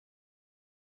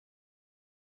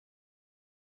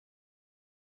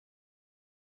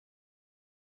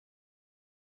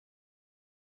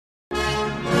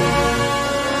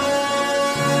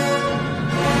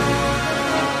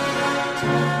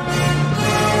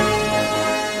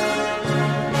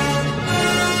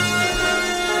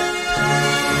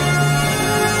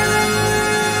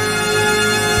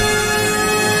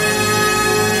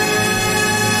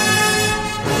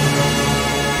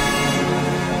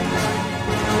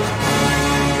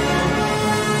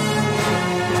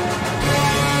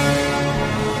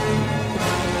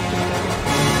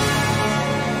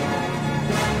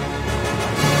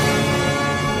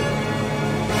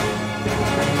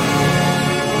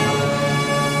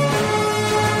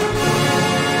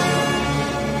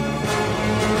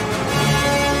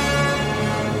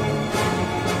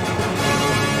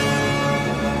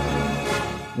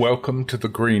Welcome to the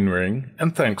Green Ring,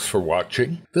 and thanks for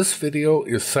watching. This video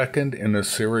is second in a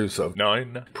series of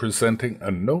 9, presenting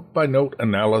a note-by-note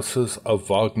analysis of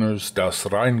Wagner's Das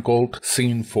Rheingold,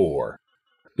 Scene 4.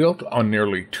 Built on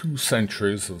nearly 2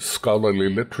 centuries of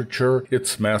scholarly literature,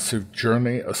 its massive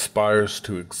journey aspires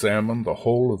to examine the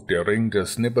whole of Der Ring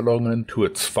des Nibelungen to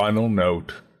its final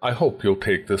note. I hope you'll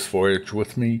take this voyage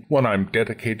with me, one I'm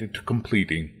dedicated to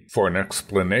completing. For an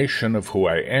explanation of who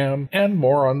I am, and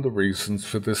more on the reasons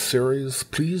for this series,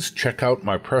 please check out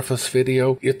my preface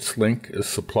video. Its link is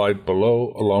supplied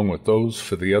below, along with those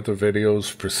for the other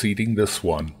videos preceding this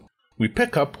one. We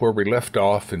pick up where we left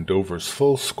off in Dover's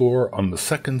full score on the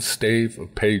second stave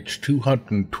of page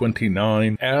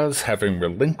 229, as, having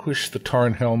relinquished the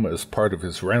Tarnhelm as part of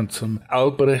his ransom,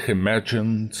 Alberich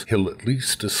imagines he'll at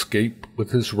least escape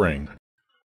with his ring.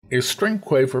 A string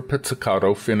quaver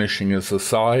pizzicato finishing his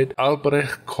aside,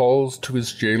 Alberich calls to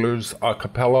his jailers a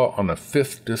cappella on a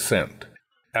 5th descent.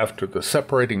 After the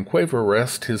separating quaver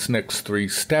rest, his next 3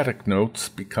 static notes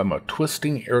become a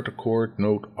twisting air-to-chord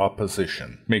note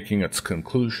opposition, making its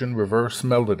conclusion reverse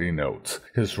melody notes,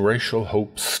 his racial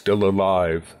hopes still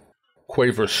alive.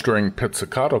 Quaver string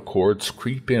pizzicato chords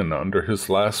creep in under his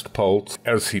last pulse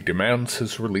as he demands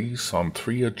his release on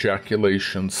 3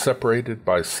 ejaculations separated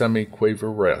by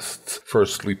semi-quaver rests,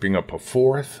 first leaping up a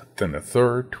 4th, then a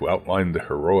 3rd to outline the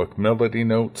heroic melody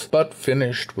notes, but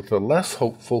finished with a less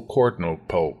hopeful chord note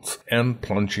pulse and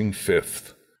plunging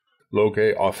 5th.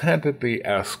 Loge offhandedly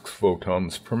asks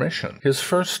Wotan's permission. His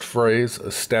first phrase,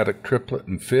 a static triplet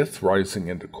in 5th rising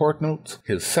into chord notes,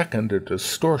 his second a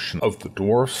distortion of the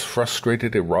dwarf's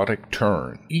frustrated erotic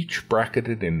turn, each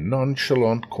bracketed in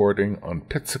nonchalant chording on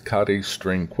pizzicati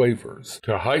string quavers.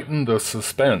 To heighten the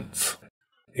suspense,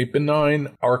 a benign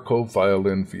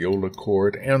arco-violin-viola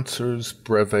chord answers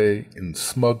breve in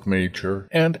smug major,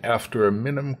 and after a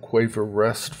minim quaver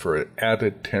rest for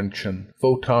added tension,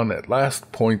 Wotan at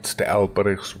last points to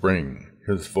Alberich's ring,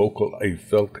 his vocal a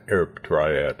Welterb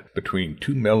triad, between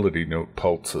 2 melody note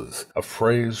pulses, a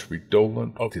phrase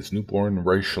redolent of his newborn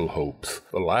racial hopes,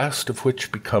 the last of which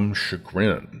becomes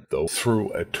chagrin, though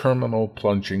through a terminal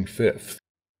plunging 5th.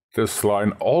 This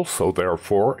line also,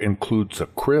 therefore, includes a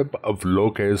crib of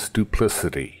Loge's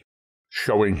duplicity.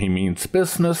 Showing he means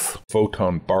business,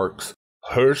 Wotan barks,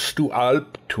 "Hörst du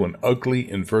Alp?" to an ugly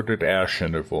inverted ash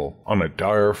interval on a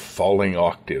dire falling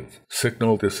octave,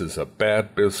 signal this is a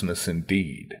bad business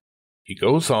indeed. He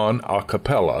goes on a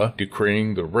cappella,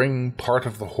 decreeing the ring part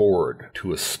of the hoard,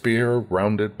 to a spear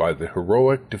rounded by the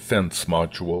heroic defense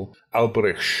module,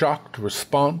 Alberich's shocked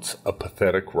response, a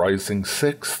pathetic rising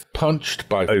 6th, punched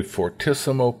by a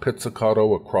fortissimo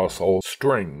pizzicato across all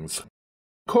strings.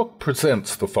 Cook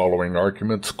presents the following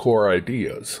argument's core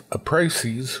ideas, a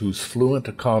précis whose fluent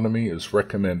economy is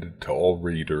recommended to all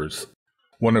readers.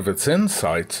 One of its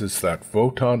insights is that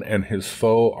Wotan and his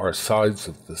foe are sides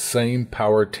of the same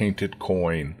power-tainted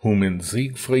coin, whom in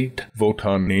Siegfried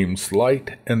Wotan names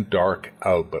Light and Dark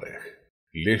Alberich,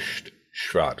 Licht,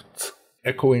 Schwarz,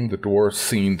 echoing the dwarf's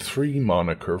Scene 3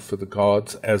 moniker for the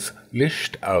gods as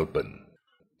Lichtalben.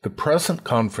 The present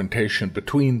confrontation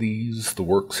between these, the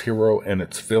work's hero and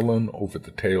its villain over the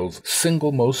tale's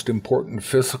single most important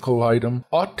physical item,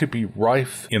 ought to be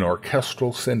rife in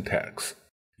orchestral syntax.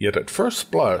 Yet at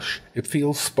first blush, it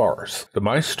feels sparse, the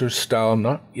Meister's style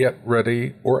not yet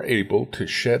ready or able to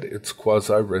shed its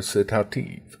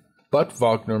quasi-recitative. But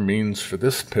Wagner means for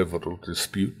this pivotal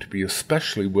dispute to be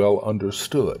especially well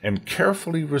understood, and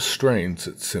carefully restrains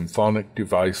its symphonic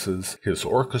devices, his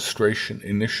orchestration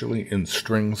initially in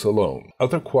strings alone,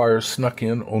 other choirs snuck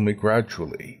in only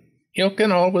gradually. You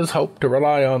can always hope to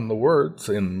rely on the words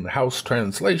in house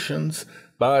translations,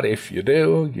 but if you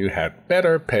do, you had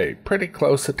better pay pretty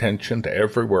close attention to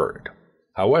every word.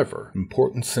 However,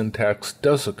 important syntax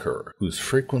does occur, whose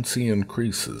frequency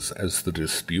increases as the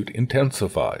dispute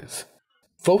intensifies.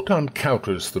 Wotan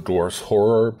counters the dwarf's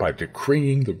horror by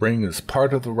decreeing the ring as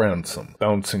part of the ransom,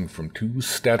 bouncing from 2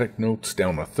 static notes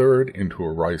down a 3rd into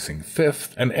a rising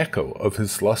 5th, an echo of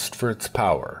his lust for its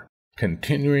power.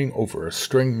 Continuing over a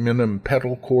string minim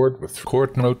pedal chord with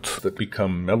chord notes that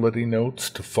become melody notes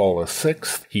to fall a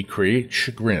 6th, he creates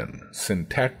chagrin,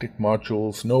 syntactic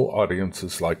modules no audience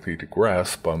is likely to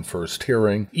grasp on first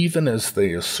hearing, even as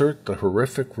they assert the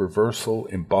horrific reversal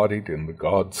embodied in the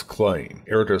god's claim,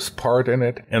 Erda's part in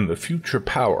it, and the future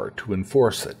power to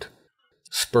enforce it.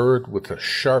 Spurred with a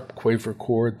sharp quaver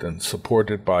chord, then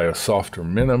supported by a softer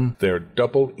minim, their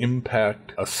double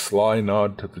impact, a sly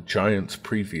nod to the giant's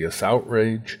previous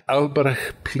outrage,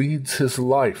 Alberich pleads his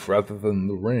life rather than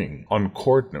the ring, on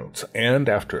chord notes, and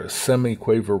after a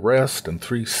semi-quaver rest and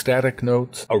 3 static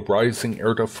notes, a rising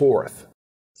Erda 4th.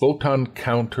 Wotan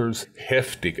counters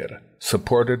heftiger,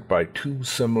 supported by two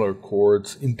similar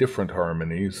chords in different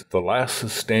harmonies, the last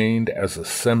sustained as a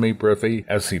semi-breve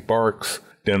as he barks,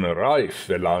 Den Reif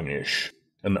Velangisch,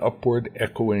 an upward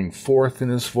echoing fourth in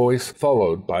his voice,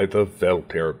 followed by the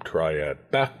Welterb triad,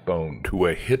 backbone to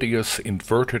a hideous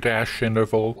inverted ash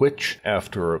interval, which,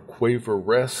 after a quaver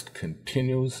rest,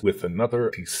 continues with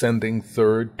another descending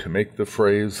third to make the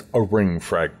phrase a ring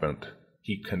fragment.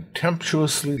 He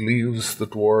contemptuously leaves the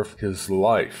dwarf his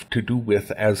life to do with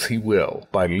as he will,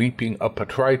 by leaping up a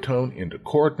tritone into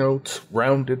chord notes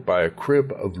rounded by a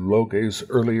crib of Loge's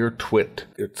earlier twit,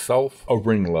 itself a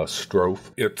ringless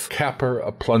strophe, its capper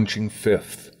a plunging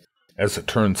fifth. As it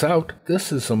turns out,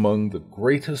 this is among the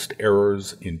greatest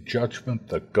errors in judgment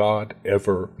the god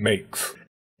ever makes.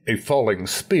 A falling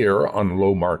spear on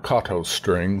low marcato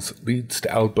strings leads to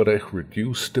Alberich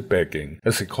reduced to begging,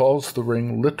 as he calls the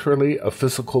ring literally a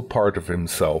physical part of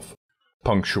himself.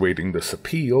 Punctuating this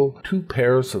appeal, two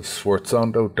pairs of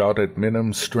sforzando-dotted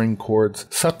minim string chords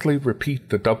subtly repeat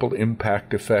the double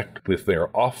impact effect with their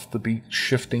off-the-beat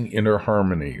shifting inner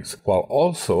harmonies, while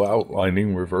also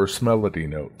outlining reverse melody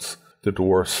notes. The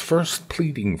dwarf's first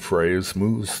pleading phrase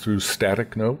moves through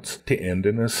static notes to end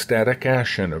in a static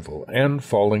ash interval and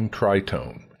falling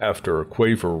tritone. After a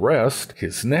quaver rest,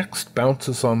 his next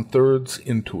bounces on thirds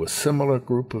into a similar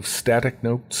group of static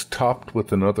notes topped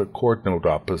with another chord note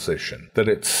opposition that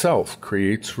itself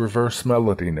creates reverse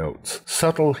melody notes,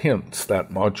 subtle hints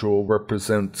that module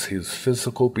represents his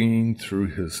physical being through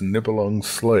his Nibelung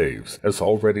slaves, as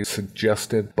already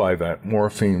suggested by that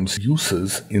morpheme's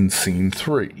uses in Scene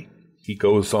 3. He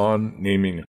goes on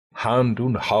naming Hand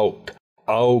und Haupt,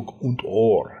 Aug und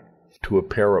Ohr, to a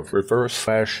pair of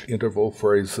reverse/interval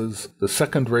phrases, the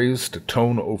second raised a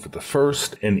tone over the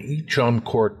first, and each on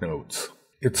chord notes.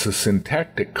 It's a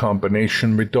syntactic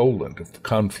combination redolent of the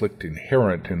conflict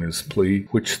inherent in his plea,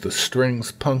 which the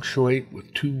strings punctuate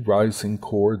with two rising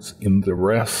chords in the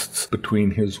rests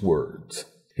between his words.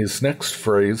 His next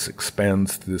phrase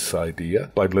expands this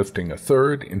idea by lifting a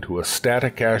third into a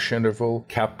static ash interval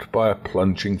capped by a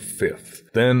plunging fifth,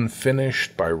 then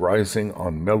finished by rising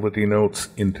on melody notes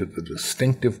into the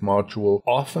distinctive module,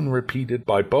 often repeated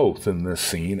by both in this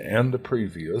scene and the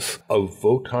previous, of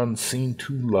Wotan's Scene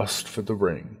 2 Lust for the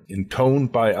Ring,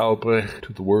 intoned by Alberich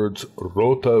to the words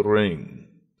Roter Ring.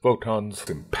 Wotan's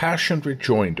impassioned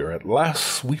rejoinder at last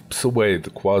sweeps away the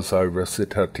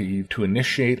quasi-recitative to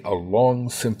initiate a long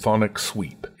symphonic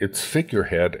sweep, its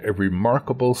figurehead a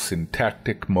remarkable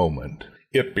syntactic moment.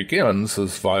 It begins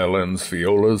as violins,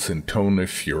 violas intone a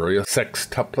furious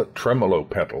sextuplet tremolo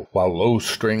pedal, while low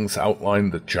strings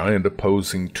outline the giant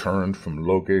opposing turn from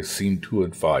Loge's Scene 2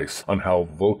 advice on how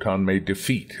Wotan may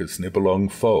defeat his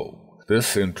Nibelung foe.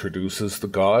 This introduces the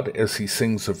god as he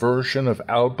sings a version of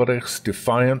Alberich's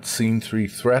defiant Scene 3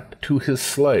 threat to his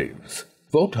slaves.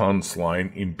 Wotan's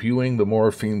line imbuing the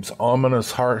morpheme's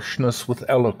ominous harshness with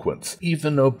eloquence,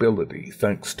 even nobility,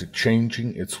 thanks to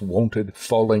changing its wonted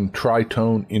falling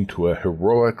tritone into a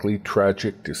heroically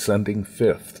tragic descending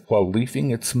fifth, while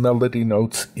leaving its melody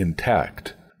notes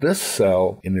intact. This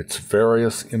cell, in its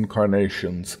various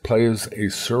incarnations, plays a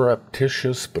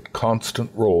surreptitious but constant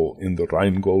role in the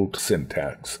Rheingold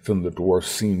syntax, from the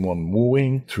dwarf's Scene 1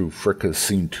 wooing through Fricka's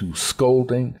Scene 2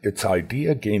 scolding, its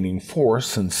idea gaining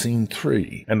force in Scene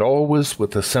 3, and always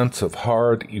with a sense of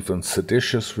hard, even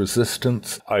seditious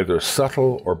resistance, either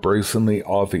subtle or brazenly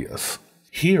obvious.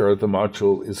 Here the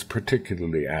module is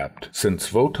particularly apt,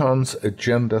 since Wotan's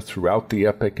agenda throughout the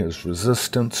epic is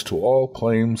resistance to all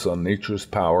claims on nature's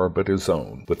power but his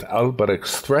own, with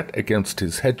Alberich's threat against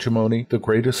his hegemony the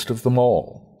greatest of them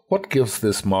all. What gives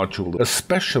this module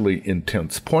especially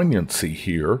intense poignancy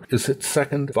here is its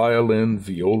second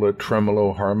violin-viola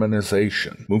tremolo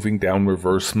harmonization, moving down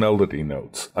reverse melody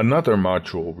notes, another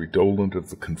module redolent of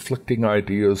the conflicting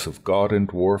ideas of god and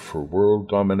dwarf for world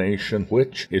domination,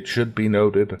 which, it should be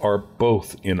noted, are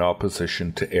both in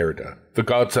opposition to Erda. The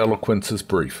god's eloquence is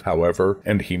brief, however,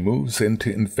 and he moves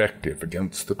into invective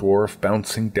against the dwarf,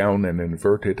 bouncing down an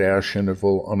inverted ash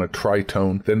interval on a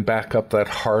tritone, then back up that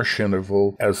harsh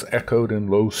interval as echoed in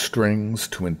low strings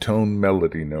to intone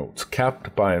melody notes,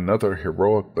 capped by another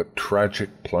heroic but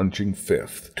tragic plunging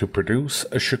fifth, to produce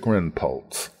a chagrin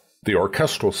pulse. The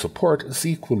orchestral support is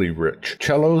equally rich,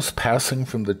 cellos passing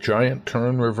from the giant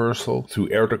turn reversal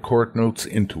through Erda chord notes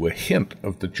into a hint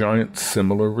of the giant's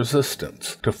similar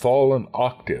resistance, to fall an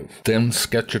octave, then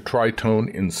sketch a tritone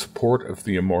in support of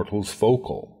the immortal's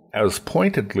vocal. As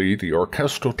pointedly, the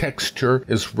orchestral texture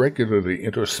is regularly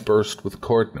interspersed with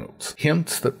chord notes,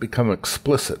 hints that become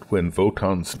explicit when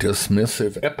Wotan's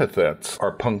dismissive epithets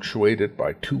are punctuated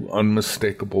by two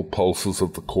unmistakable pulses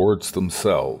of the chords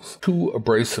themselves, two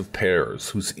abrasive pairs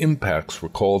whose impacts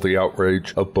recall the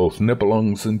outrage of both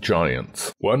Nibelungs and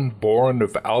giants, one born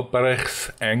of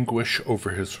Alberich's anguish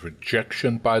over his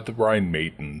rejection by the Rhine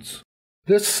maidens.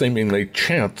 This seemingly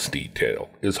chance detail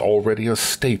is already a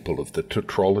staple of the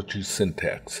tetralogy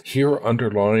syntax, here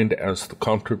underlined as the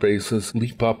contrabasses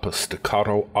leap up a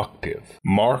staccato octave,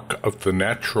 mark of the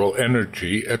natural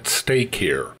energy at stake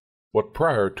here. What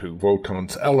prior to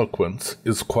Wotan's eloquence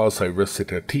is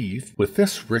quasi-recitative, with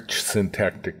this rich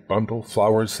syntactic bundle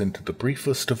flowers into the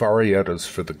briefest of arietas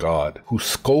for the god, who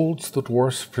scolds the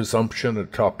dwarf's presumption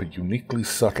atop a uniquely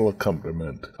subtle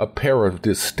accompaniment, a pair of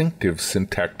distinctive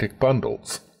syntactic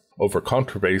bundles. Over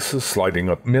contrabasses sliding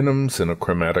up minims in a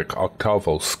chromatic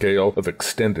octavo scale of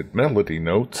extended melody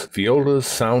notes, violas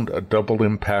sound a double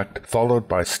impact followed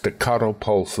by staccato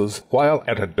pulses, while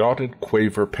at a dotted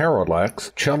quaver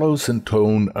parallax, cellos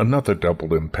intone another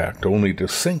double impact only to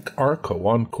sync arco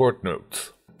on chord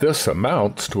notes. This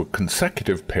amounts to a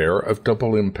consecutive pair of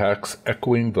double impacts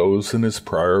echoing those in his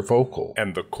prior vocal,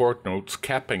 and the chord notes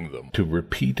capping them, to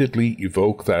repeatedly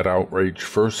evoke that outrage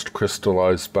first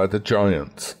crystallized by the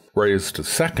giants. Raised to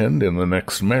second in the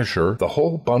next measure, the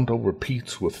whole bundle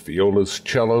repeats with violas,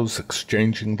 cellos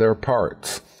exchanging their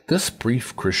parts. This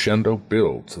brief crescendo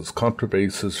builds as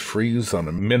contrabasses freeze on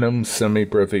a minim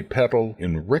semi-breve pedal,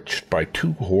 enriched by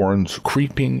two horns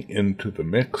creeping into the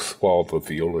mix, while the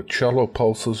viola-cello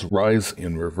pulses rise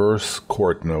in reverse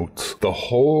chord notes, the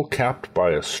whole capped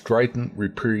by a strident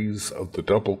reprise of the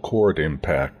double chord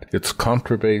impact, its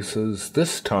contrabasses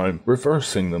this time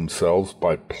reversing themselves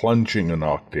by plunging an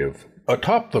octave.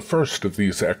 Atop the first of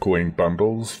these echoing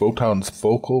bundles, Wotan's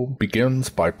vocal begins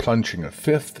by plunging a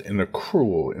fifth in a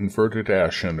cruel inverted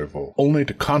ash interval, only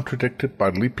to contradict it by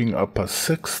leaping up a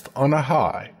sixth on a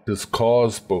high, his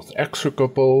cause both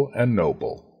execrable and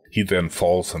noble. He then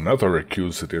falls another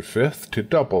accusative fifth to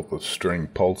double the string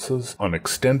pulses on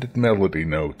extended melody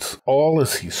notes, all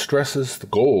as he stresses the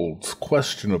gold's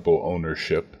questionable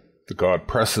ownership. The god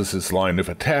presses his line of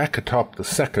attack atop the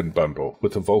second bundle,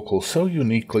 with a vocal so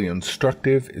uniquely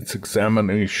instructive its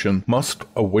examination must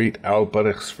await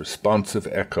Alberich's responsive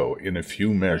echo in a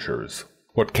few measures.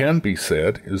 What can be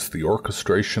said is the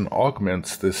orchestration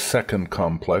augments this second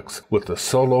complex with the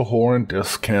solo horn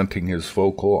descanting his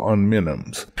vocal on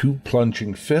minims, two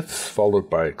plunging fifths followed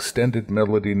by extended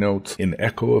melody notes in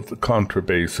echo of the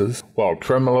contrabasses, while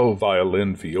tremolo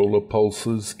violin viola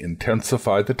pulses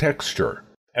intensify the texture.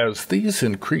 As these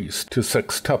increase to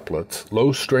sextuplets,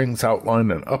 low strings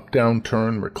outline an up-down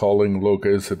turn recalling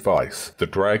Loge's advice, the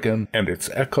dragon, and its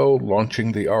echo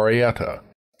launching the arietta.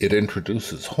 It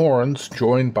introduces horns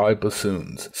joined by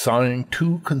bassoons, sighing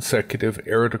two consecutive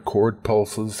air-to-chord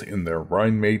pulses in their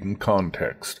Rhine maiden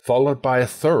context, followed by a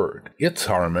third, its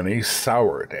harmony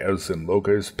soured as in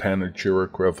Loge's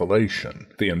panegyric revelation,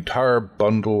 the entire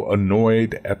bundle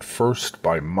annoyed at first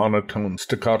by monotone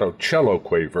staccato cello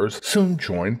quavers, soon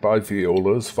joined by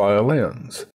violas,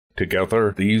 violins.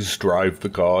 Together, these drive the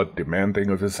god,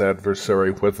 demanding of his adversary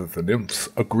whether the nymphs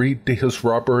agreed to his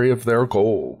robbery of their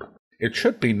gold. It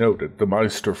should be noted the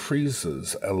Meister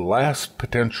freezes a last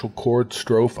potential chord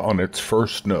strophe on its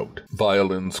first note,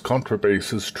 violins,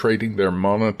 contrabasses trading their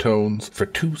monotones for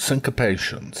two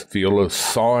syncopations, violas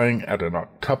sawing at an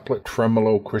octuplet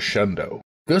tremolo crescendo.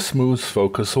 This moves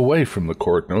focus away from the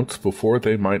chord notes before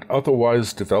they might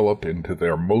otherwise develop into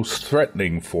their most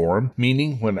threatening form,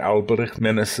 meaning when Alberich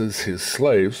menaces his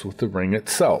slaves with the ring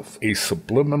itself, a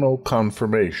subliminal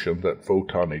confirmation that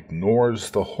Wotan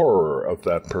ignores the horror of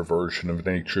that perversion of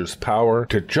nature's power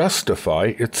to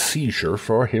justify its seizure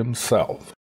for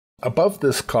himself. Above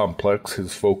this complex,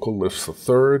 his vocal lifts a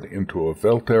third into a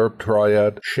Welterb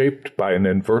triad shaped by an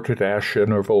inverted ash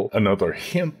interval, another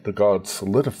hint the god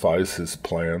solidifies his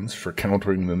plans for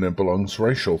countering the Nibelung's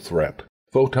racial threat.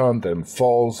 Wotan then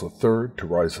falls a third to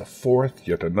rise a fourth,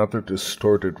 yet another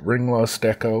distorted ringlust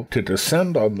echo, to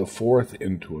descend on the fourth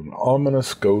into an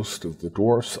ominous ghost of the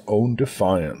dwarf's own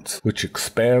defiance, which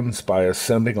expands by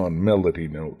ascending on melody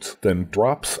notes, then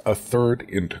drops a third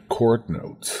into chord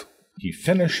notes. He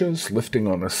finishes lifting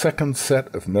on a second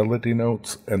set of melody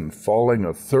notes and falling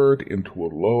a third into a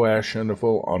low ash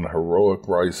interval on heroic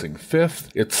rising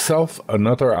fifth, itself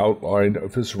another outline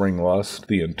of his ringlust,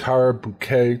 the entire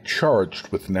bouquet charged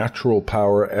with natural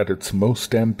power at its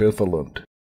most ambivalent.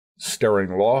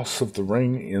 Staring loss of the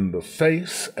ring in the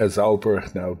face, as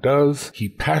Alberich now does, he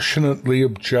passionately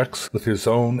objects with his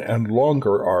own and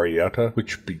longer arietta,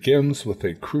 which begins with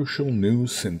a crucial new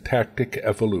syntactic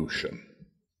evolution.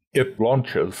 It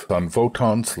launches on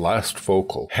Wotan's last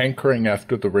vocal, hankering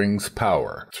after the ring's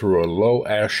power, through a low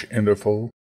ash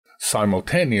interval.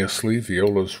 Simultaneously,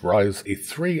 violas rise a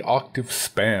 3-octave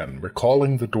span,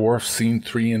 recalling the dwarf's Scene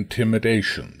 3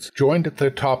 intimidations, joined at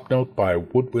their top note by a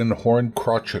woodwind horn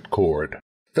crotchet chord.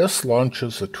 This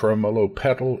launches a tremolo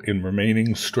pedal in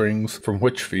remaining strings, from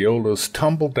which violas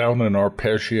tumble down an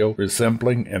arpeggio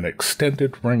resembling an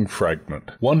extended ring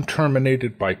fragment, one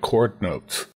terminated by chord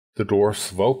notes. The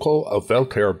dwarf's vocal, a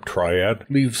Welterb triad,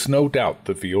 leaves no doubt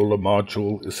the viola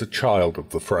module is a child of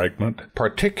the fragment,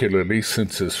 particularly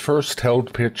since his first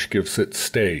held pitch gives it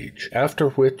stage, after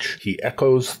which he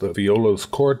echoes the viola's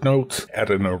chord notes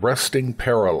at an arresting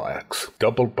parallax,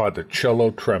 doubled by the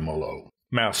cello tremolo.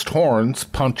 Massed horns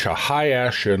punch a high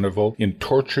ash interval in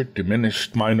tortured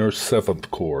diminished minor seventh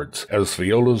chords as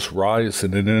violas rise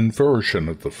in an inversion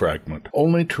of the fragment,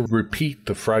 only to repeat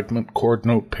the fragment chord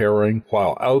note pairing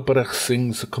while Alberich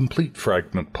sings a complete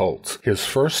fragment pulse, his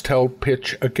first held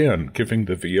pitch again giving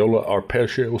the viola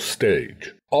arpeggio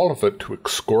stage. All of it to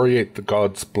excoriate the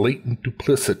god's blatant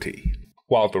duplicity.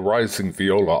 While the rising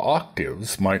viola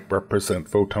octaves might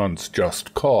represent Wotan's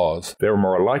just cause, they're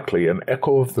more likely an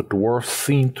echo of the dwarf's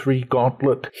Scene 3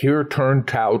 gauntlet, here turned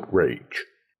to outrage.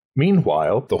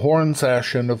 Meanwhile, the horn's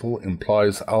ash interval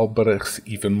implies Alberich's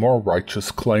even more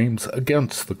righteous claims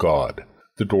against the god.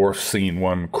 The dwarf's Scene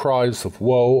 1 cries of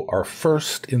woe are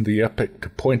first in the epic to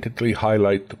pointedly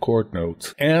highlight the chord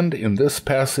notes, and in this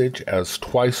passage, as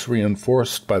twice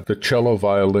reinforced by the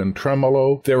cello-violin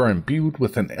tremolo, they're imbued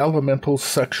with an elemental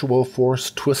sexual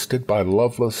force twisted by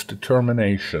loveless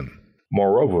determination.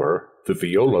 Moreover, the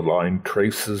viola line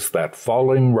traces that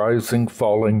falling, rising,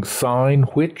 falling sign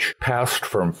which, passed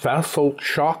from facile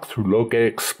shock through Loge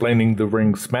explaining the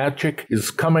ring's magic, is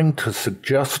coming to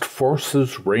suggest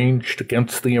forces ranged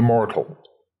against the immortal.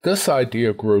 This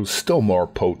idea grows still more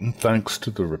potent thanks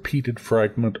to the repeated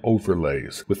fragment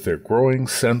overlays, with their growing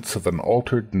sense of an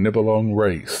altered Nibelung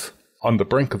race. On the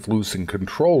brink of losing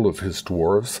control of his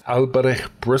dwarves, Alberich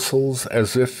bristles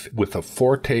as if with a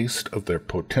foretaste of their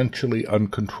potentially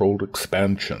uncontrolled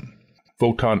expansion.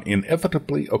 Wotan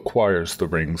inevitably acquires the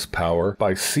ring's power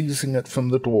by seizing it from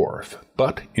the dwarf,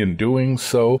 but in doing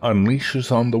so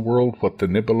unleashes on the world what the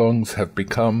Nibelungs have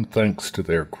become thanks to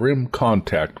their grim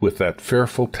contact with that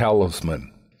fearful talisman.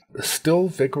 Still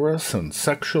vigorous and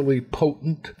sexually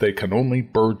potent, they can only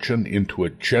burgeon into a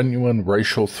genuine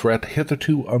racial threat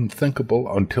hitherto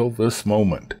unthinkable until this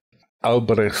moment.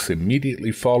 Alberich's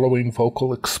immediately following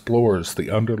vocal explores the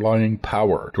underlying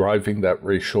power driving that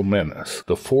racial menace,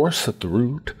 the force at the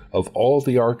root of all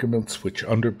the arguments which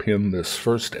underpin this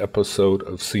first episode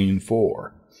of Scene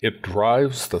 4. It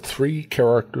drives the 3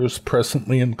 characters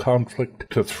presently in conflict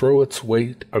to throw its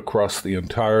weight across the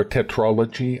entire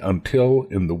tetralogy until,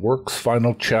 in the work's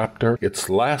final chapter, its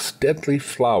last deadly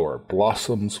flower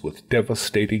blossoms with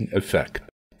devastating effect.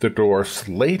 The dwarf's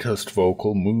latest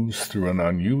vocal moves through an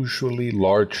unusually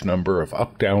large number of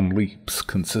up-down leaps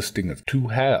consisting of 2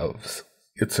 halves.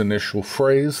 Its initial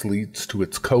phrase leads to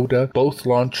its coda, both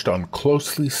launched on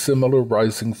closely similar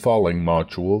rising-falling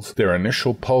modules, their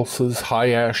initial pulses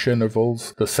high ash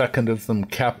intervals, the second of them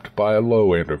capped by a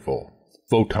low interval.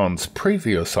 Wotan's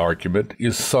previous argument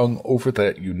is sung over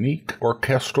that unique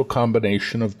orchestral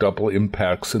combination of double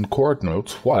impacts and chord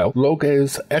notes, while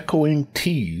Loge's echoing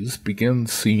Thieves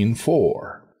begins Scene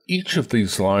 4. Each of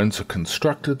these lines are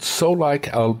constructed so like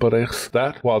Alberich's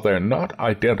that, while they're not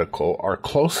identical, are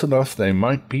close enough they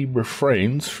might be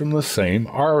refrains from the same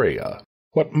aria.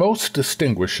 What most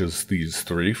distinguishes these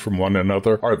 3 from one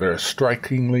another are their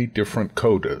strikingly different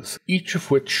codas, each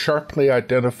of which sharply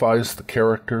identifies the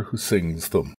character who sings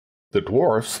them. The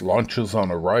dwarf's launches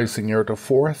on a rising air to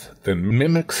fourth, then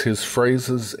mimics his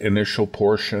phrase's initial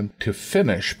portion to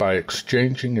finish by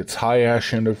exchanging its high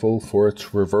ash interval for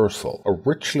its reversal, a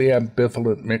richly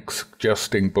ambivalent mix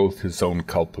suggesting both his own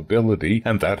culpability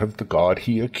and that of the god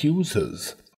he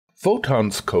accuses.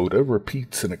 Wotan's coda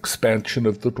repeats an expansion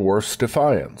of the dwarf's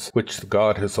defiance, which the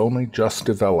god has only just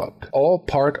developed, all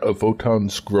part of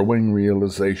Wotan's growing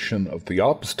realization of the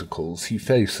obstacles he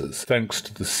faces, thanks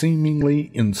to the seemingly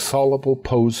insoluble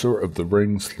poser of the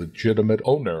ring's legitimate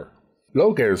owner.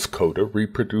 Loge's coda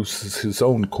reproduces his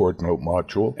own chord note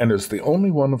module, and is the only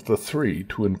one of the 3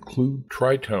 to include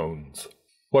tritones.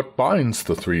 What binds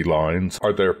the 3 lines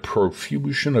are their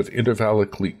profusion of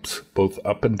intervallic leaps, both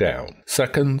up and down,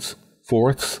 seconds,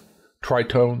 fourths,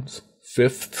 tritones,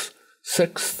 fifths,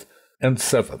 sixths, and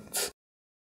sevenths.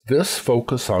 This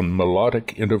focus on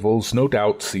melodic intervals no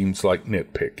doubt seems like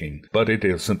nitpicking, but it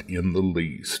isn't in the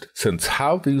least, since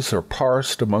how these are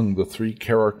parsed among the three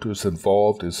characters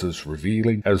involved is as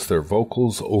revealing as their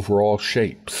vocals' overall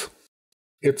shapes.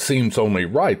 It seems only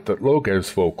right that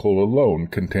Loge's vocal alone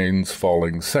contains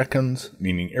falling seconds,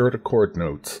 meaning air-to-chord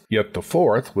notes, yet the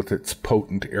fourth, with its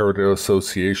potent air-to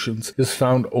associations, is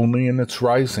found only in its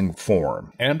rising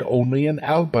form, and only in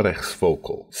Alberich's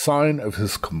vocal, sign of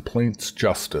his complaint's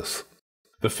justice.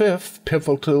 The fifth,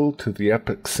 pivotal to the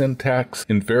epic syntax,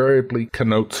 invariably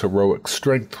connotes heroic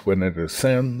strength when it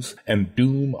ascends, and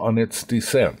doom on its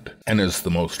descent, and is the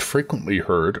most frequently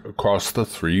heard across the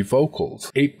three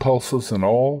vocals, 8 pulses in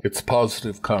all, its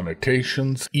positive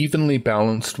connotations evenly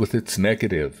balanced with its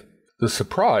negative. The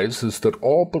surprise is that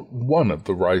all but one of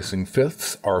the rising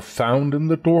fifths are found in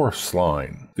the dwarf's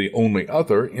line, the only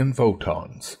other in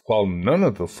Wotan's, while none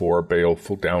of the 4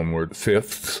 baleful downward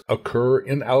fifths occur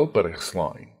in Alberich's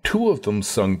line, 2 of them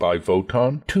sung by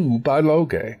Wotan, 2 by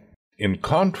Loge. In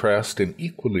contrast and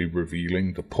equally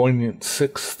revealing the poignant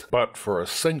sixth, but for a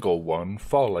single one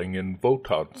falling in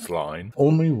Wotan's line,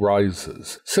 only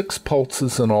rises, 6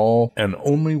 pulses in all, and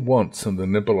only once in the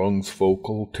Nibelung's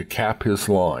vocal to cap his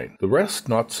line, the rest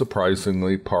not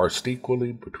surprisingly parsed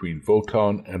equally between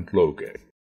Wotan and Loge.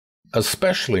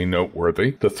 Especially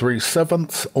noteworthy, the 3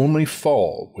 sevenths only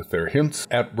fall with their hints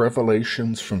at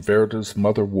revelations from Werda's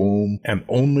mother womb, and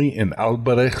only in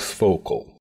Alberich's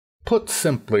vocal. Put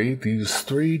simply, these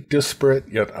 3 disparate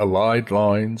yet allied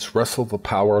lines wrestle the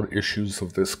power issues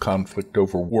of this conflict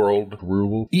over world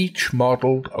rule, each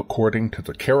modeled according to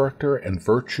the character and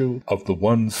virtue of the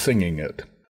one singing it.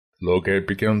 Loge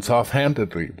begins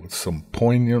offhandedly with some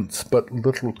poignance but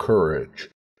little courage.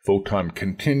 Wotan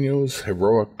continues,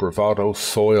 heroic bravado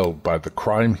soiled by the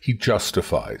crime he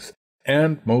justifies.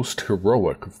 And most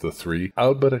heroic of the 3,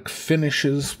 Alberich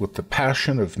finishes with the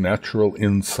passion of natural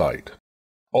insight.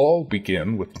 All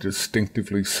begin with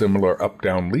distinctively similar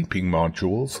up-down leaping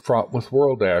modules fraught with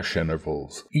whirl dash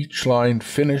intervals, each line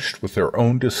finished with their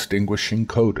own distinguishing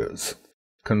codas.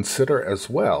 Consider as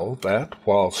well that,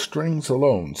 while strings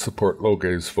alone support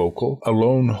Loge's vocal, a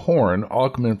lone horn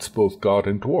augments both god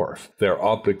and dwarf, their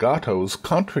obligatos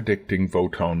contradicting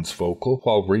Wotan's vocal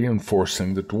while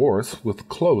reinforcing the dwarf's with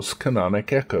close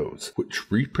canonic echoes,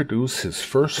 which reproduce his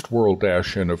first whirl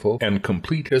dash interval and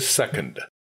complete his second.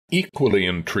 Equally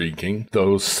intriguing,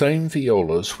 those same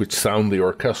violas which sound the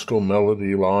orchestral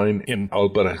melody line in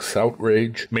Alberich's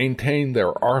outrage maintain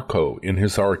their arco in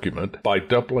his argument by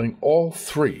doubling all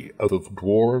 3 of the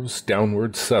dwarves'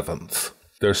 downward sevenths.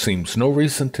 There seems no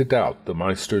reason to doubt the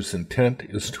Meister's intent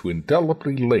is to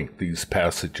indelibly link these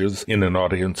passages in an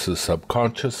audience's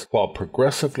subconscious while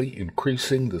progressively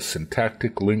increasing the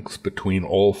syntactic links between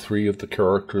all 3 of the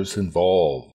characters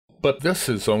involved. But this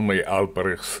is only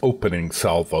Alberich's opening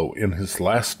salvo in his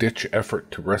last-ditch effort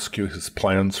to rescue his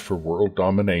plans for world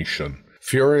domination.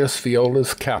 Furious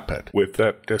violas cap it with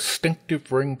that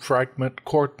distinctive ring fragment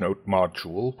chord note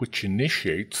module which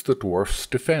initiates the dwarf's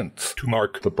defense, to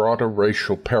mark the broader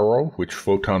racial peril which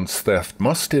Wotan's theft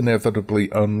must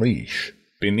inevitably unleash.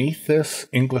 Beneath this,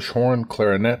 English horn,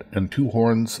 clarinet, and 2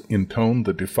 horns intone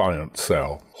the defiant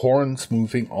cell, horns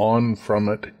moving on from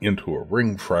it into a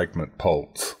ring fragment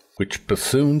pulse, which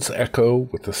bassoons echo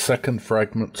with the second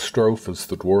fragment strophe as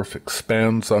the dwarf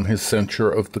expands on his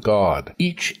censure of the god,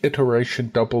 each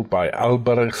iteration doubled by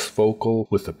Alberich's vocal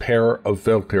with a pair of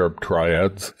Welterb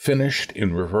triads finished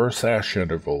in reverse ash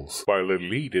intervals, while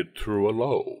elided through a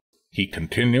low. He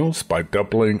continues by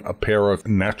doubling a pair of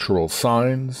natural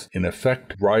signs, in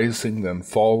effect rising then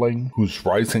falling, whose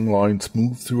rising lines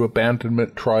move through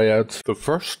abandonment triads, the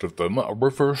first of them a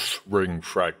reverse ring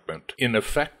fragment, in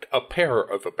effect a pair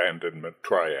of abandonment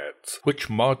triads, which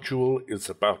module is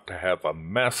about to have a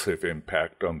massive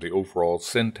impact on the overall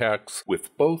syntax, with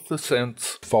both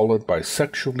ascents followed by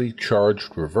sexually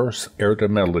charged reverse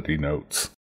air-to-melody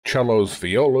notes. Cellos,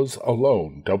 violas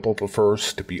alone double the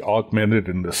first to be augmented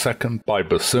in the second by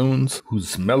bassoons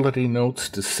whose melody notes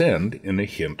descend in a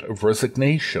hint of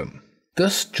resignation.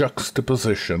 This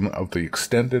juxtaposition of the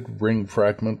extended ring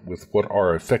fragment with what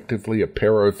are effectively a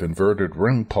pair of inverted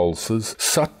ring pulses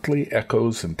subtly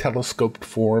echoes in telescoped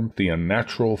form the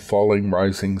unnatural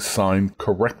falling-rising sign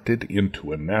corrected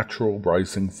into a natural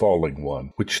rising-falling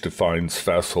one, which defines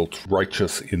Fasolt's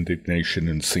righteous indignation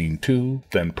in Scene 2,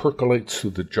 then percolates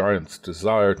through the giant's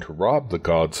desire to rob the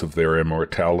gods of their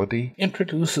immortality,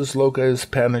 introduces Loge's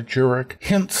panegyric,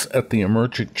 hints at the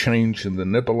emergent change in the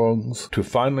Nibelungs, to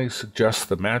finally suggest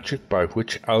the magic by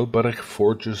which Alberich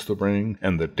forges the ring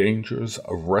and the dangers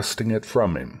of wresting it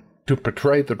from him. To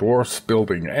portray the dwarf's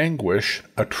building anguish,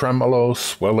 a tremolo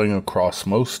swelling across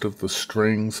most of the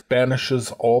strings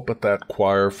banishes all but that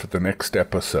choir for the next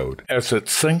episode, as it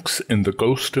sinks in the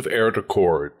ghost of Erde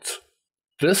chords.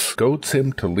 This goads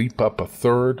him to leap up a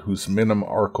third whose minim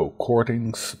arco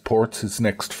chording supports his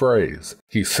next phrase.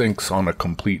 He sinks on a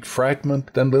complete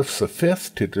fragment, then lifts a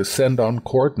fifth to descend on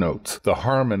chord notes, the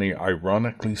harmony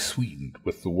ironically sweetened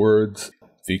with the words,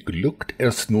 Wie glückt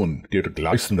es nun, dir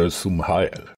Gleisner zum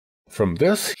Heil. From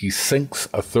this, he sinks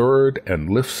a third and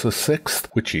lifts a sixth,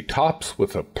 which he tops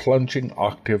with a plunging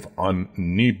octave on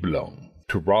Nibelung,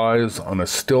 to rise on a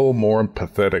still more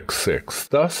pathetic sixth,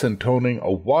 thus intoning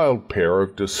a wild pair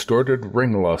of distorted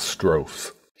ringlust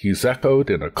strophes. He's echoed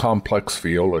in a complex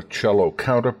viola-cello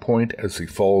counterpoint as he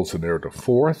falls in Erde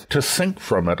fourth, to sink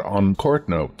from it on chord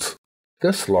notes.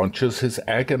 This launches his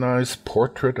agonized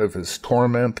portrait of his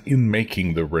torment in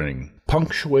making the ring.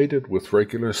 Punctuated with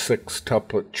regular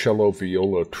six-tuplet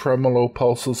cello-viola tremolo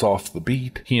pulses off the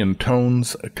beat, he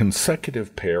intones a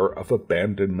consecutive pair of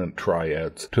abandonment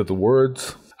triads to the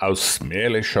words, Aus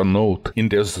smählicher Not in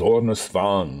der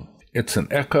Zorneswang. It's an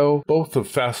echo both of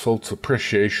Fasolt's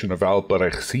appreciation of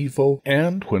Alberich's evil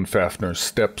and, when Fafner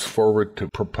steps forward to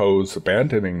propose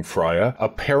abandoning Freya, a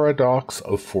paradox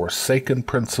of forsaken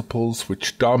principles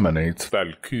which dominates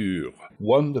Valkyr.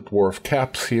 One the dwarf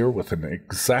caps here with an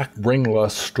exact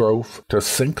ringlust strophe to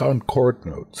sink on chord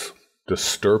notes.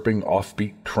 Disturbing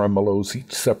offbeat tremolos,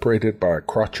 each separated by a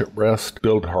crotchet rest,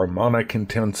 build harmonic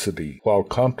intensity, while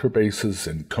contrabasses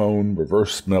intone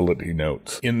reverse melody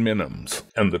notes in minims,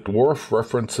 and the dwarf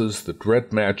references the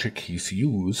dread magic he's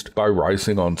used by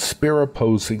rising on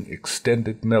spear-opposing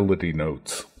extended melody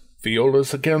notes.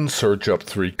 Violas again surge up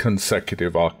 3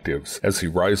 consecutive octaves, as he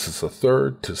rises a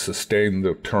third to sustain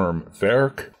the term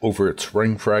Werk over its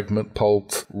ring fragment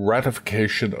pulse,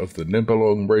 ratification of the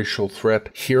Nibelung racial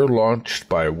threat, here launched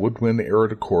by a woodwind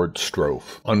Erde chord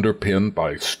strophe, underpinned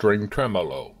by string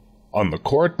tremolo. On the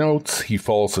chord notes, he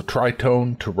falls a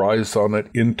tritone to rise on it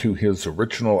into his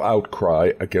original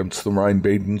outcry against the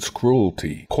Rheinbaiden's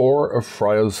cruelty, core of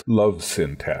Freya's love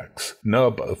syntax,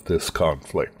 nub of this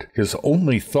conflict, his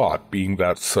only thought being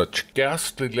that such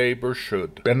ghastly labor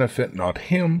should benefit not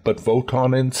him, but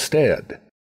Wotan instead.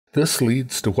 This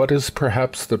leads to what is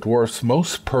perhaps the dwarf's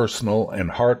most personal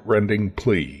and heart-rending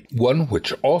plea, one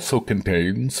which also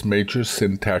contains major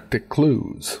syntactic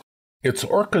clues. Its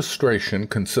orchestration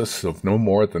consists of no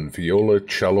more than viola,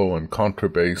 cello, and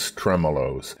contrabass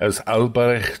tremolos, as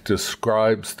Alberich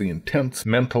describes the intense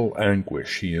mental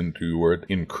anguish he endured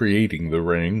in creating the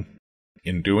ring.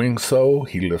 In doing so,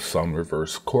 he lifts on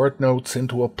reverse chord notes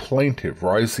into a plaintive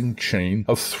rising chain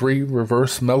of 3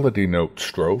 reverse melody note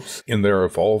strophes in their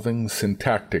evolving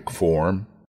syntactic form.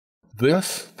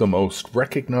 This, the most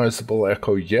recognizable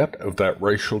echo yet of that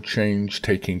racial change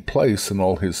taking place in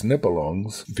all his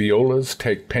Nibelungs, violas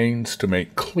take pains to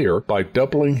make clear by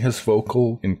doubling his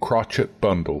vocal in crotchet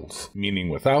bundles, meaning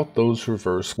without those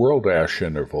reverse whirl-dash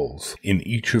intervals, in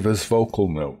each of his vocal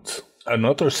notes.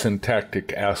 Another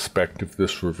syntactic aspect of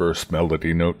this reverse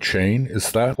melody note chain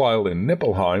is that, while in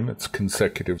Nibelheim its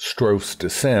consecutive strophes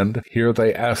descend, here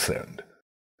they ascend.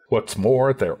 What's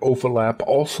more, their overlap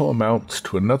also amounts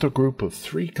to another group of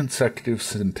 3 consecutive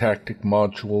syntactic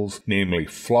modules, namely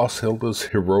Flosshilda's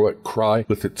heroic cry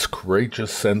with its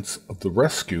courageous sense of the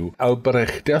rescue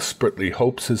Alberich desperately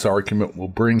hopes his argument will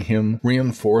bring him,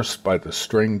 reinforced by the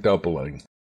string doubling.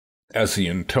 As he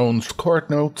intones chord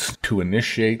notes to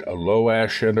initiate a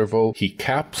low-ash interval, he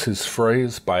caps his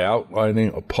phrase by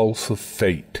outlining a pulse of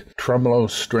fate, tremolo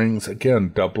strings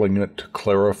again doubling it to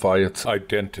clarify its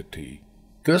identity.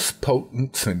 This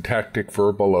potent syntactic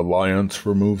verbal alliance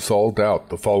removes all doubt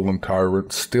the fallen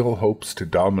tyrant still hopes to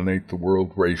dominate the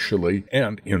world racially,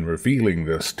 and in revealing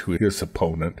this to his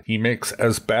opponent, he makes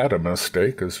as bad a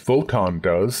mistake as Wotan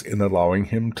does in allowing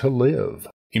him to live.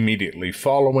 Immediately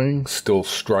following, still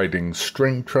striding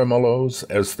string tremolos,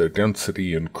 as their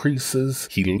density increases,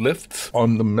 he lifts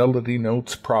on the melody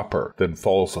notes proper, then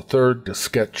falls a third to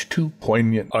sketch 2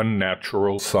 poignant,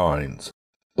 unnatural signs.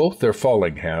 Both their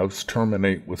falling halves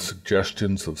terminate with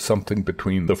suggestions of something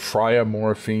between the Freya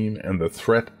morpheme and the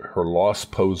threat her loss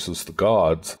poses the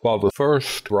gods, while the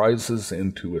first rises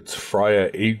into its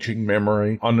Freya aging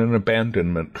memory on an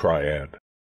abandonment triad.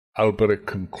 Alberich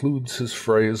concludes his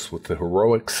phrase with the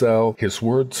heroic cell, his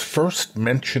words first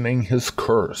mentioning his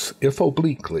curse, if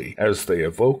obliquely, as they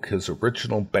evoke his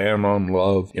original ban on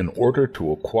love in order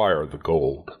to acquire the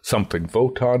gold, something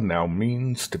Wotan now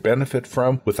means to benefit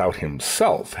from without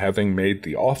himself having made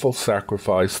the awful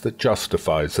sacrifice that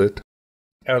justifies it.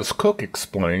 As Cook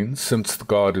explains, since the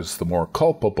god is the more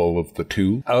culpable of the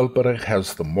two, Alberich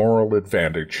has the moral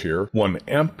advantage here, one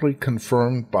amply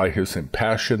confirmed by his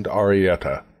impassioned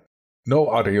arietta. No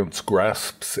audience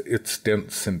grasps its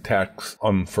dense syntax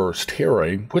on first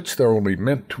hearing, which they're only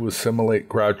meant to assimilate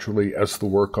gradually as the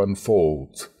work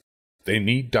unfolds. They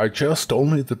need digest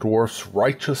only the dwarf's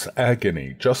righteous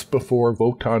agony just before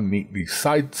Wotan neatly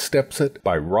sidesteps it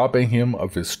by robbing him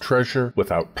of his treasure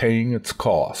without paying its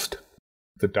cost.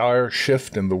 The dire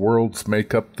shift in the world's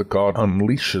makeup the god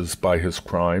unleashes by his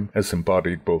crime, as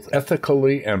embodied both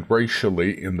ethically and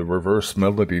racially in the reverse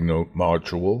melody note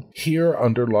module, here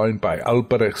underlined by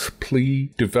Alberich's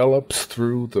plea, develops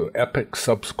through the epic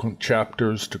subsequent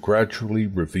chapters to gradually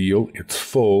reveal its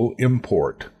full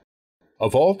import.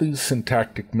 Of all these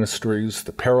syntactic mysteries,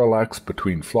 the parallax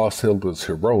between Flosshilda's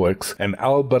heroics and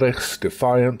Alberich's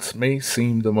defiance may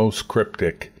seem the most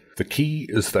cryptic. The key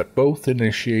is that both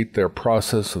initiate their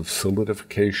process of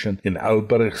solidification in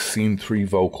Alberich's Scene 3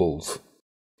 vocals.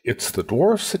 It's the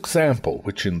dwarf's example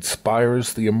which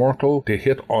inspires the immortal to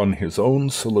hit on his own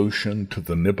solution to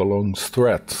the Nibelung's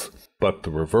threats, but the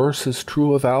reverse is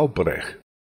true of Alberich.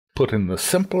 Put in the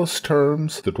simplest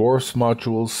terms, the dwarf's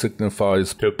module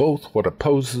signifies to both what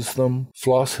opposes them,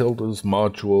 Flosshilda's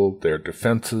module their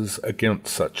defenses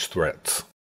against such threats.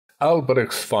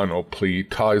 Alberich's final plea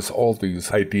ties all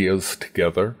these ideas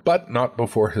together, but not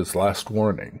before his last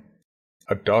warning.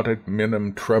 A dotted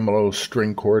minim tremolo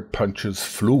string chord punches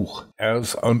Fluch,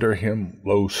 as under him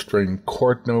low-string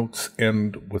chord notes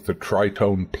end with a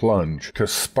tritone plunge to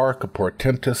spark a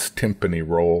portentous timpani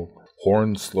roll.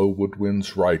 Horns low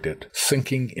woodwinds ride it,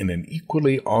 sinking in an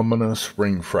equally ominous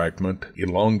ring fragment,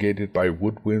 elongated by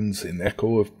woodwinds in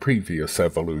echo of previous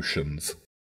evolutions.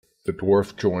 The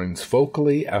dwarf joins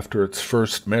vocally after its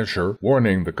first measure,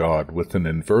 warning the god with an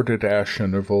inverted ash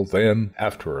interval, then,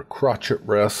 after a crotchet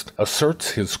rest,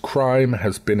 asserts his crime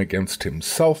has been against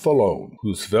himself alone,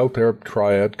 whose Welterb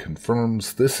triad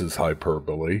confirms this is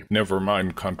hyperbole, never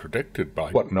mind contradicted by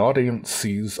what an audience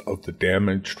sees of the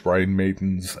damaged Rhine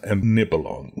maidens and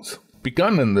Nibelungs.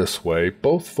 Begun in this way,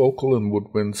 both vocal and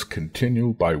woodwinds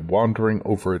continue by wandering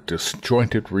over a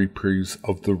disjointed reprise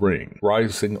of the ring,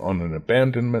 rising on an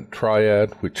abandonment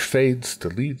triad which fades to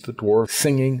leave the dwarf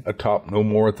singing atop no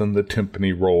more than the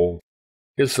timpani roll.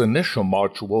 His initial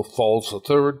module falls a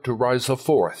third to rise a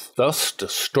fourth, thus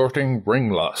distorting ring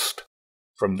lust.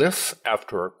 From this,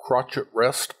 after a crotchet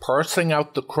rest, parsing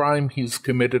out the crime he's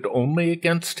committed only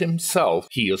against himself,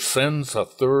 he ascends a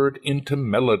third into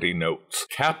melody notes,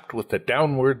 capped with a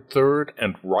downward third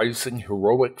and rising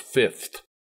heroic fifth.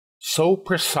 So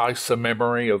precise a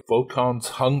memory of Wotan's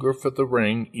hunger for the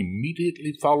ring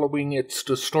immediately following its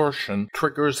distortion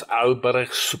triggers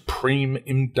Alberich's supreme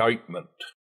indictment.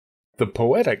 The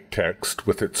poetic text,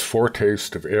 with its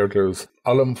foretaste of Herder's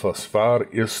Allem was wahr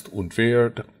ist und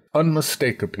wird,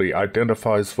 unmistakably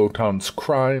identifies Wotan's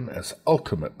crime as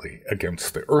ultimately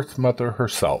against the Earth Mother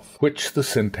herself, which the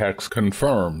syntax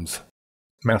confirms.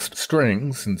 Masked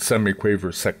strings and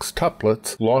semiquaver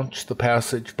sextuplets launch the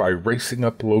passage by racing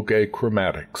up Loge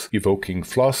chromatics, evoking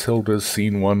Flosshilda's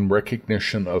Scene 1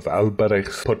 recognition of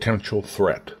Alberich's potential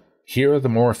threat. Here the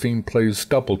morpheme plays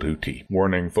double duty,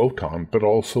 warning Wotan but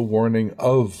also warning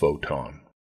of Wotan.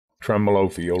 Tremolo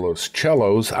violas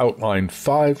cellos outline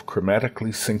 5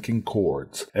 chromatically syncing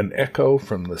chords, an echo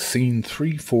from the Scene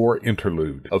 3-4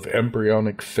 interlude of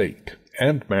Embryonic Fate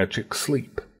and Magic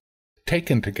Sleep.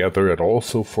 Taken together, it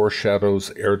also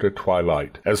foreshadows Erde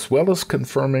Twilight, as well as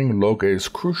confirming Loge's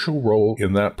crucial role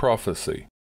in that prophecy.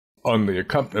 On the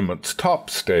accompaniment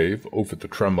top stave over the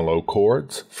tremolo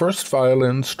chords, first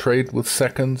violins trade with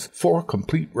seconds for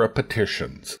complete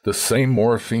repetitions, the same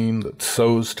morpheme that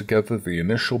sews together the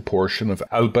initial portion of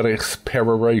Alberich's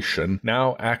peroration,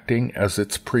 now acting as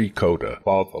its pre-coda,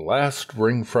 while the last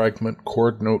ring fragment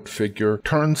chord note figure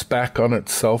turns back on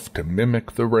itself to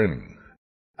mimic the ring.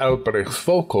 Alberich's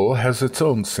vocal has its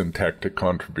own syntactic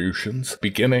contributions,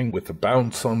 beginning with a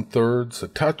bounce on thirds, a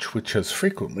touch which has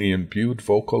frequently imbued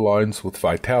vocal lines with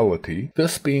vitality,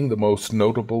 this being the most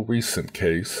notable recent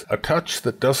case, a touch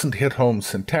that doesn't hit home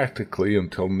syntactically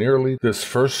until nearly this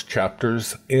first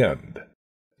chapter's end.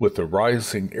 With a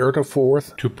rising Erde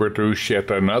fourth to produce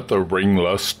yet another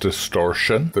ringless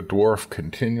distortion, the dwarf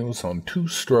continues on 2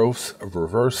 strophes of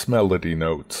reverse melody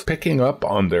notes, picking up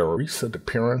on their recent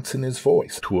appearance in his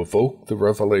voice to evoke the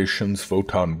revelations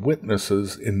Wotan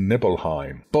witnesses in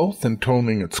Nibelheim, both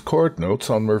intoning its chord notes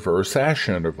on reverse ash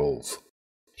intervals.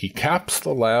 He caps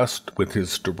the last with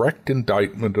his direct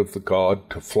indictment of the god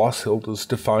to Flosshilda's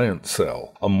defiant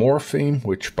cell, a morpheme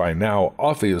which by now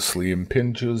obviously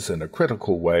impinges in a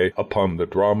critical way upon the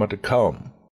drama to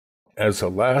come. As a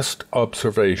last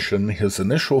observation, his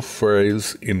initial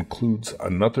phrase includes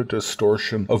another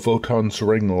distortion of Wotan's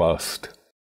ring lust.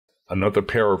 Another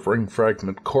pair of ring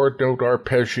fragment chord note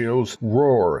arpeggios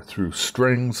roar through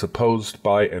strings opposed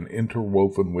by and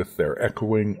interwoven with their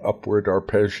echoing upward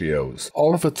arpeggios,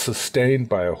 all of it sustained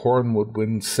by a horn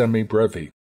woodwind semi-brevi.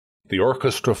 The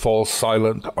orchestra falls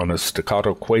silent on a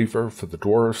staccato quaver for the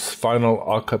dwarf's final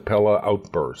a cappella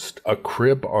outburst, a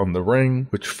crib on the ring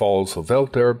which falls a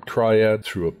Welterb triad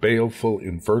through a baleful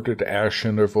inverted ash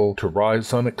interval to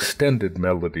rise on extended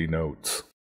melody notes.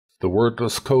 The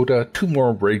wordless coda, two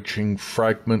more raging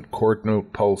fragment chord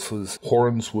note pulses,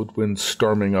 horns woodwind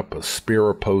storming up a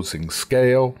spear-opposing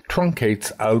scale,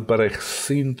 truncates Alberich's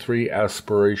Scene 3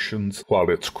 aspirations,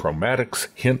 while its chromatics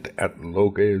hint at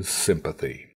Loge's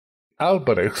sympathy.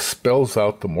 Alberich spells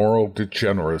out the moral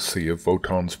degeneracy of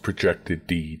Wotan's projected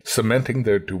deed, cementing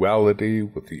their duality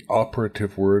with the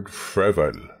operative word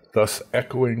frevel, thus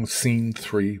echoing Scene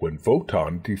 3 when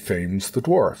Wotan defames the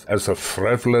dwarf as a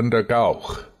frevlender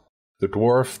Gauch. The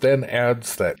dwarf then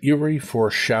adds that eerie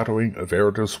foreshadowing of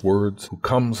Erda's words, who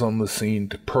comes on the scene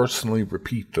to personally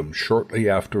repeat them shortly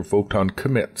after Wotan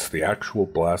commits the actual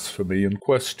blasphemy in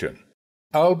question.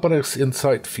 Alberich's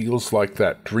insight feels like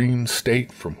that dream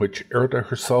state from which Erda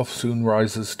herself soon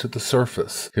rises to the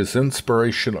surface, his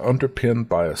inspiration underpinned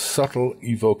by a subtle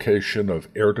evocation of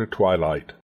Erda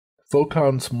Twilight.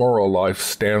 Wotan's moral life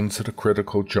stands at a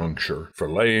critical juncture, for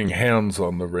laying hands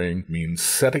on the ring means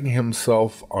setting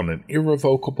himself on an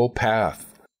irrevocable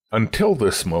path. Until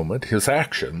this moment, his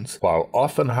actions, while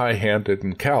often high-handed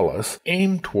and callous,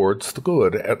 aim towards the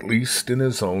good, at least in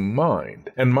his own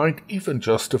mind, and might even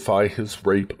justify his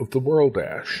rape of the World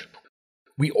Ash.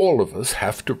 We all of us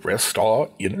have to wrest our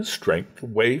inner strength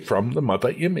away from the mother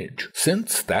image,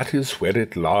 since that is where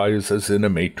it lies as in a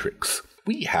matrix.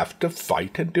 We have to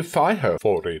fight and defy her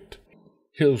for it.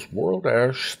 His World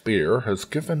Ash spear has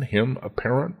given him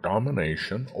apparent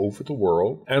domination over the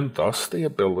world, and thus the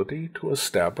ability to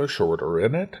establish order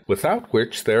in it, without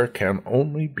which there can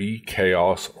only be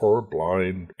chaos or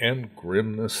blind and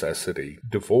grim necessity,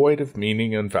 devoid of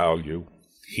meaning and value.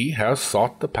 He has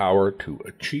sought the power to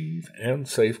achieve and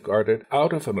safeguard it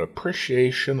out of an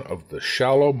appreciation of the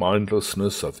shallow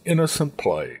mindlessness of innocent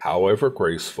play, however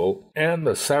graceful, and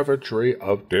the savagery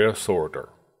of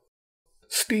disorder.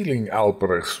 Stealing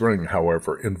Alberich's ring,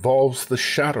 however, involves the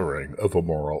shattering of a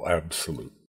moral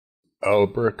absolute.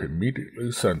 Alberich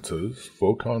immediately senses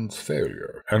Wotan's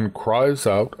failure and cries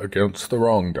out against the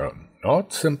wrong done,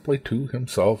 not simply to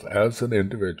himself as an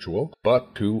individual,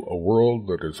 but to a world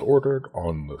that is ordered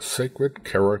on the sacred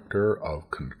character of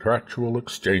contractual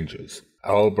exchanges.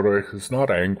 Alberich is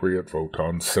not angry at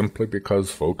Wotan simply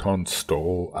because Wotan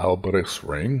stole Alberich's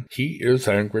ring. He is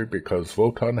angry because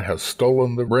Wotan has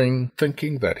stolen the ring,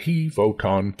 thinking that he,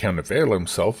 Wotan, can avail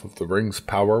himself of the ring's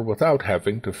power without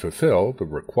having to fulfill the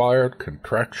required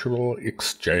contractual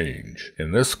exchange,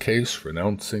 in this case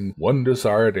renouncing one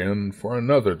desired end for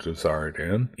another desired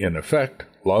end, in effect,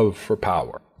 love for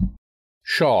power.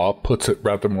 Shaw puts it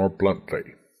rather more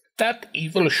bluntly. That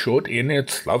evil should, in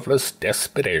its loveless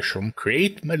desperation,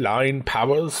 create malign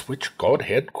powers which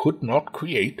Godhead could not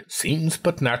create, seems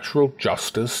but natural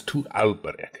justice to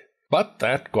Alberich. But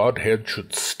that Godhead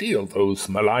should steal those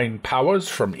malign powers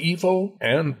from evil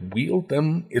and wield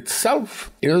them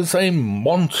itself is a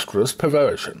monstrous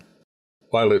perversion.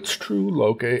 While it's true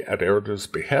Loge at Erda's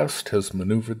behest has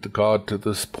maneuvered the god to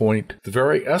this point, the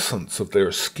very essence of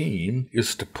their scheme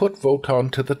is to put Wotan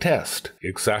to the test,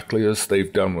 exactly as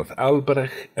they've done with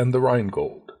Alberich and the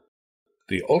Rheingold.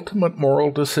 The ultimate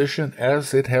moral decision,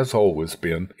 as it has always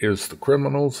been, is the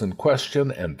criminals in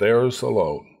question and theirs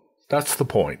alone. That's the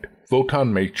point.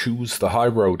 Wotan may choose the high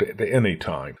road at any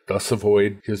time, thus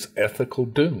avoid his ethical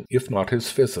doom, if not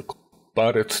his physical.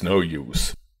 But it's no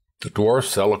use. The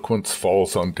dwarf's eloquence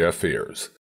falls on deaf ears.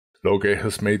 Loge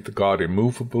has made the god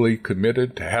immovably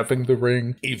committed to having the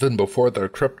ring even before their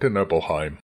trip to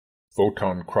Nibelheim.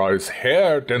 Wotan cries,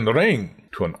 "Herr den Ring!"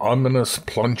 to an ominous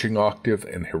plunging octave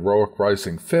and heroic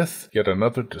rising fifth, yet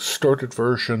another distorted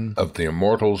version of the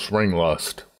immortal's ring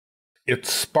lust. It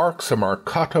sparks a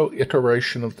marcato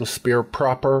iteration of the spear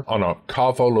proper on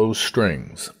octavo low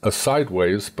strings, a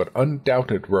sideways but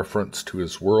undoubted reference to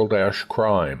his World Ash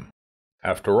crime.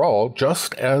 After all,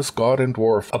 just as god and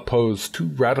dwarf oppose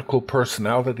two radical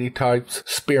personality types,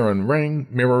 spear and ring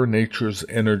mirror nature's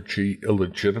energy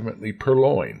illegitimately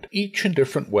purloined, each in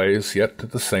different ways yet to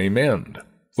the same end.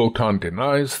 Wotan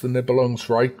denies the Nibelung's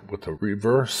right with a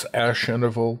reverse ash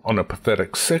interval on a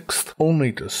pathetic sixth,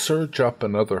 only to surge up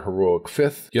another heroic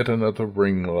fifth, yet another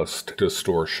ringless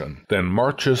distortion, then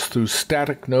marches through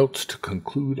static notes to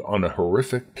conclude on a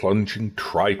horrific plunging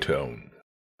tritone.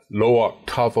 Low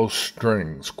octavo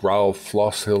strings growl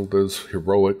Flosshilda's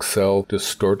heroic cell,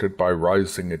 distorted by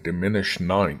rising a diminished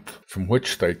ninth, from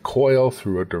which they coil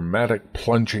through a dramatic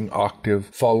plunging octave,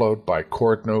 followed by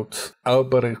chord notes,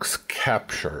 Alberich's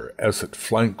capture as it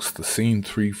flanks the scene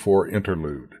 3-4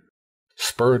 interlude.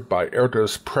 Spurred by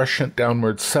Erda's prescient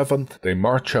downward seventh, they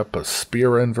march up a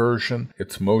spear inversion,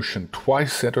 its motion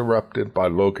twice interrupted by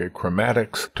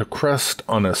logichromatics, to crest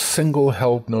on a single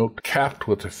held note capped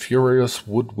with a furious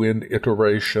woodwind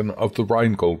iteration of the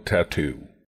Rheingold tattoo.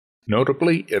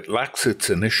 Notably, it lacks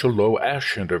its initial low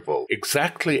ash interval,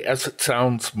 exactly as it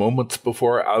sounds moments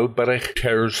before Alberich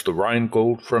tears the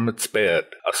Rheingold from its bed,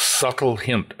 a subtle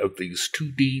hint of these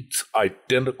two deeds'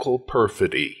 identical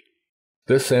perfidy.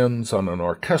 This ends on an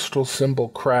orchestral cymbal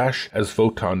crash as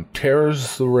Wotan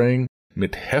tears the ring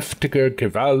mit heftiger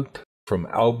Gewalt from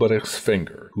Alberich's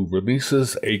finger, who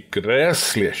releases a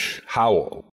grässlich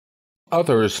howl.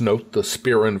 Others note the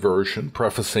spear inversion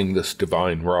prefacing this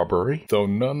divine robbery, though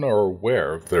none are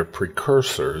aware of their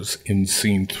precursors in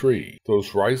Scene 3,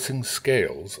 those rising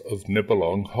scales of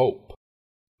Nibelung hope.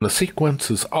 The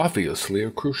sequence is obviously a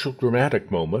crucial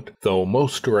dramatic moment, though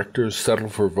most directors settle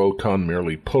for Wotan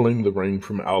merely pulling the ring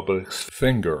from Alberich's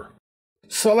finger.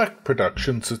 Select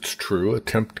productions, it's true,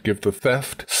 attempt to give the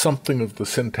theft something of the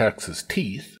syntax's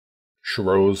teeth.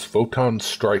 Chirot's Wotan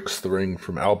strikes the ring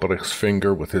from Alberich's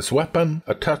finger with his weapon,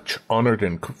 a touch honored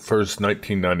in Kupfer's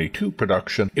 1992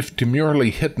 production, if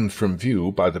demurely hidden from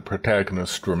view by the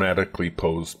protagonist's dramatically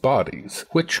posed bodies,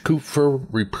 which Kupfer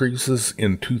reprises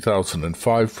in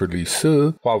 2005 for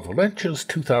Lycée, while Valencia's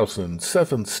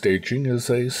 2007 staging is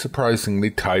a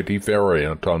surprisingly tidy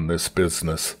variant on this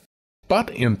business. But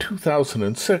in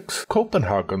 2006,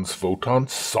 Copenhagen's Wotan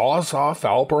saws off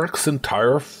Alberich's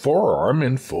entire forearm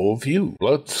in full view,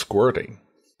 blood squirting.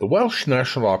 The Welsh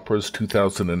National Opera's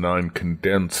 2009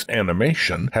 condensed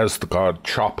animation has the god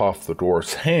chop off the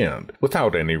dwarf's hand,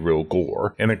 without any real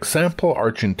gore. An example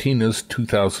Argentina's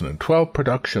 2012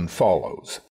 production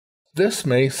follows. This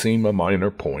may seem a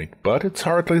minor point, but it's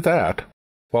hardly that.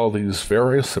 While these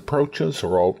various approaches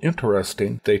are all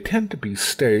interesting, they tend to be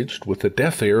staged with a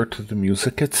deaf ear to the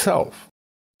music itself.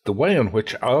 The way in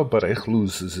which Alberich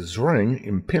loses his ring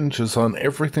impinges on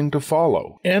everything to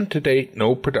follow, and to date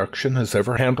no production has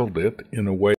ever handled it in a way